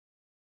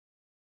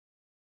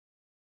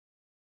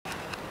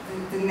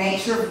the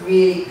nature of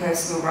really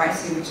personal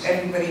writing, which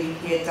everybody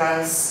here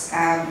does,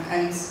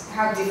 and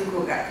how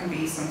difficult that can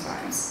be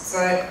sometimes. So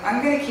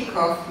I'm going to kick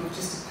off with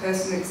just a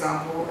personal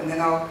example, and then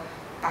I'll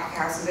back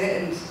out of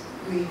it and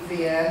leave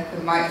the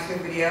mic to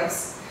everybody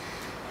else.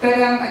 But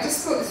I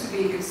just thought this would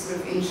be a good sort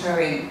of intro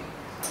in.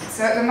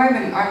 So at the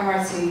moment I'm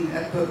writing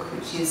a book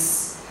which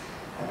is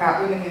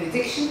about women in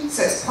addiction,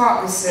 so it's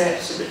part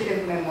research, a bit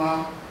of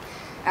memoir,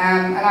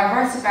 and I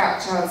write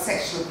about child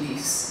sexual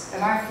abuse,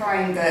 and I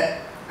find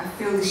that I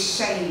feel this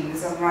shame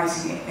as I'm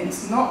writing it, and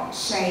it's not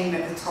shame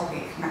at the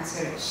topic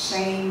matter, it's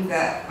shame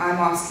that I'm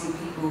asking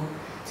people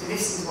to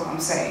listen to what I'm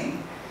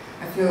saying.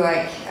 I feel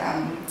like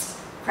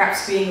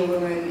perhaps being a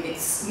woman,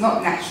 it's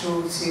not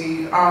natural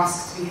to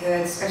ask to be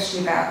heard,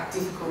 especially about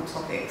difficult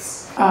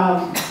topics.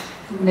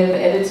 Never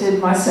edited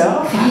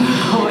myself.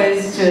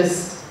 Always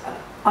just,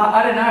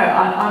 I don't know,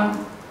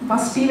 I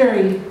must be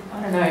very,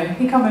 I don't know, I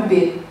think I'm a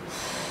bit,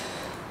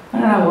 I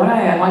don't know what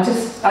I am. I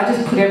just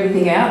put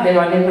everything out there.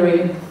 I never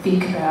even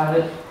think about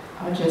it.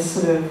 I just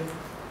sort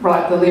of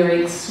write the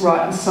lyrics,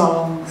 write the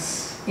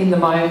songs in the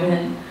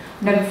moment.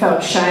 Never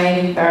felt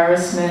shame,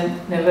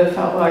 embarrassment, never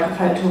felt like I've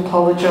had to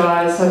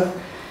apologise.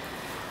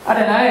 I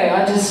don't know,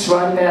 I just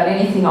write about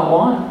anything I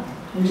want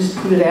and just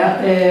put it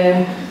out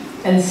there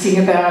and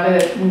sing about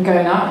it and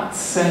go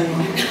nuts and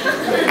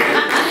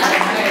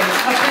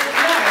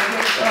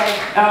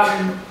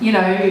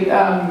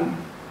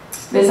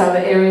there's other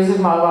areas of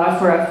my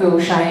life where I feel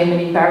shame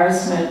and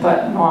embarrassment,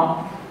 but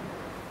not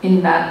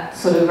in that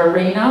sort of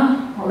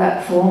arena or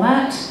that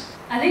format.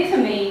 I think for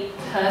me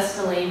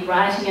personally,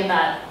 writing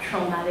about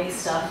traumatic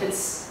stuff,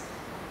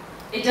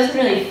 it doesn't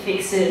really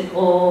fix it,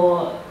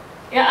 or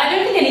I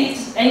don't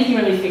think anything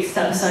really fixes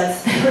that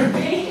besides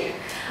therapy.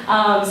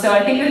 So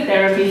I think the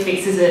therapy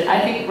fixes it. I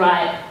think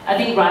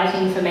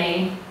writing for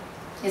me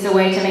is a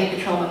way to make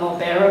the trauma more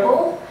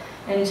bearable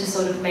and to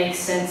sort of make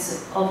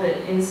sense of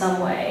it in some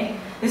way.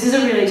 This is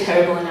a really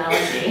terrible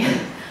analogy,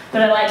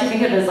 but I like to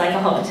think of it as like a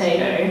hot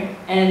potato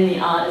and the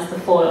art is the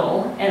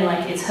foil, and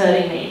like it's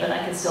hurting me but I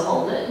can still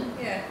hold it.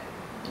 Yeah.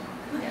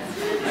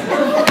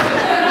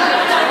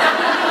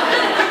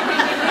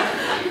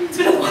 It's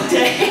been a long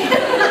day.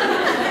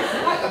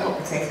 I like the hot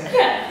potato.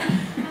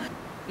 Yeah.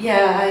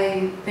 Yeah,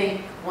 I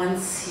think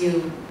once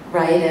you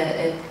write it,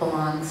 it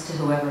belongs to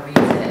whoever reads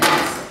it.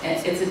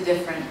 It's a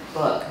different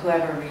book,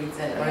 whoever reads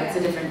it, or it's a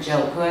different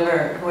joke.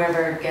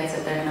 Whoever gets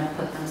it, they're going to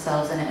put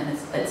themselves in it, and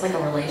it's like a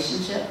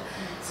relationship.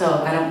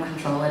 So I don't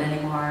control it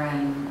anymore,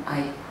 and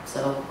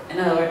so in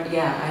other words,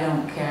 yeah, I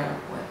don't care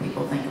what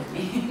people think of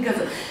me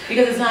because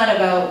it's not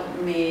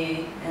about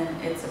me,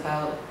 and it's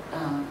about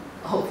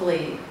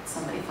hopefully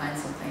somebody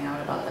finds something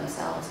out about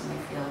themselves and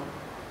they feel,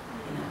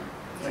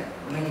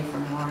 ready for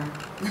more.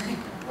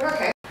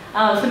 Okay.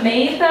 For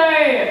me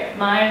though,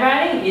 my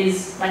writing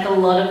is, like, a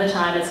lot of the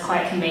time it's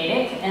quite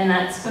comedic, and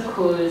that's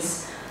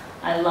because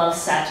I love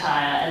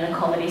satire and the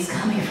comedy's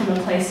coming from a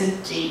place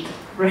of deep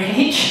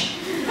rage.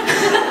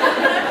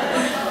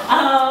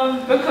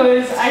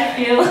 Because I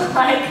feel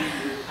like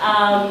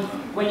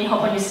when you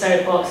hop on your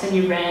soapbox and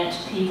you rant,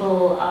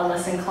 people are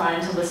less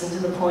inclined to listen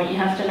to the point you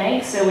have to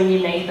make, so when you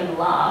make them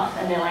laugh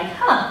and they're like,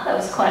 huh, that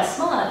was quite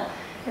smart,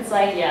 it's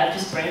like, yeah, I've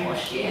just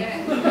brainwashed you.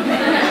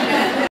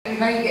 Yeah. I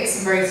know you get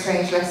some very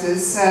strange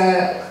letters.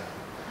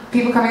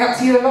 People coming up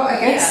to you a lot, I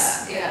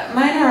guess? Yeah.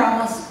 Mine are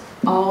almost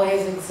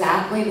always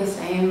exactly the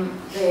same.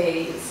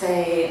 They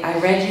say, I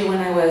read you when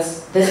I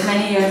was this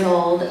many years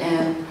old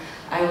and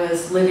I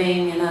was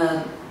living in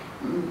a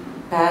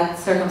bad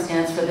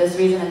circumstance for this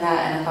reason and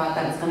that, and I thought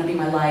that was going to be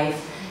my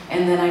life.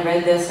 And then I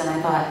read this and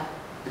I thought,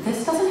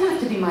 this doesn't have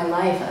to be my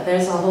life.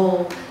 There's a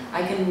whole,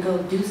 I can go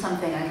do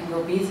something, I can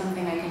go be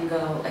something, I can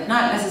go, like,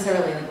 not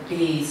necessarily like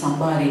be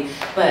somebody,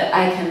 but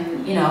I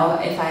can,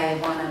 if I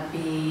want to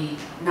be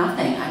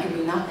nothing, I can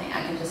be nothing,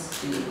 I can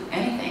just do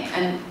anything.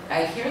 And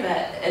I hear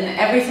that, and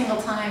every single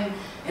time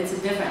it's a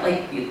different,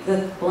 like,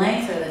 the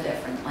blanks are the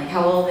different, like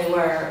how old they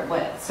were,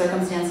 what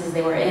circumstances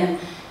they were in,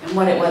 and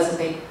what it was that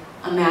they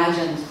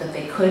imagined that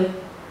they could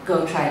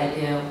go try to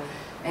do.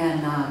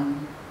 And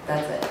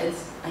that's it.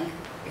 It's like,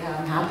 yeah,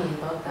 I'm happy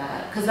about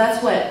that. Because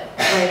that's what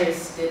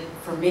writers did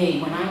for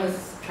me when I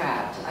was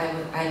trapped.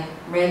 I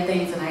read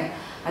things and I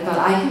thought,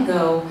 I can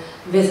go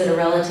visit a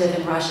relative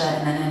in Russia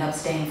and then end up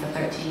staying for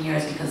 13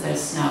 years because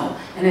there's snow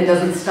and it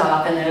doesn't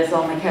stop and there's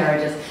only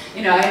carriages.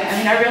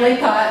 I really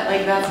thought,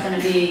 like, that's going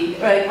to be,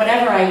 like,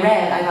 whatever I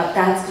read, I thought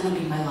that's going to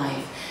be my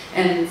life.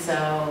 And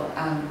so,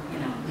 I'm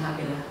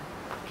happy to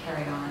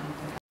carry on.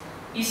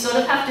 You sort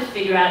of have to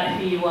figure out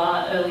who you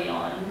are early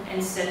on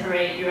and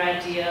separate your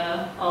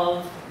idea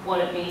of what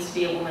it means to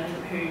be a woman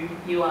from who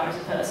you are as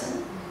a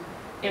person.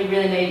 It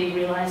really made me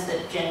realise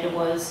that gender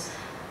was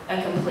a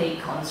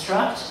complete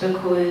construct,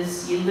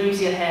 because you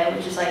lose your hair,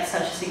 which is like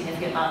such a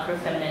significant marker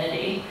of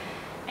femininity,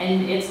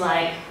 and it's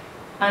like,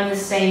 I'm the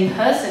same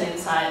person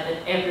inside, but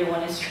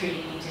everyone is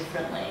treating me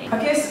differently.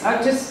 I guess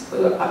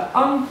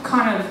I'm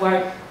kind of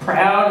like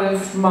proud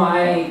of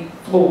my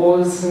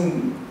flaws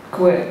and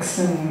quirks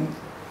and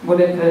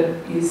whatever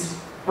is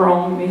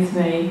wrong with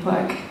me.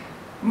 Like,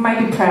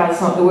 maybe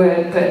proud's not the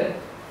word, but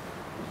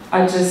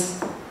I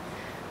just,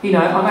 you know,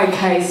 I'm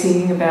okay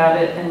singing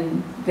about it,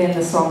 and then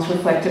the songs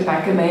reflect it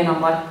back at me, and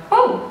I'm like,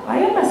 oh, I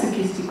am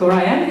masochistic, or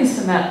I am this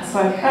and that. It's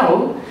like,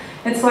 oh,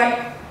 it's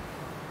like,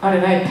 I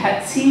don't know,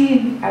 Patsy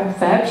in Ab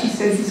Fab, she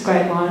says this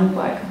great line of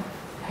like,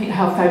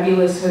 how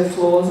fabulous her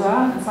flaws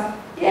are. It's like,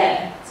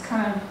 yeah, it's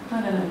kind of,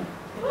 I don't know.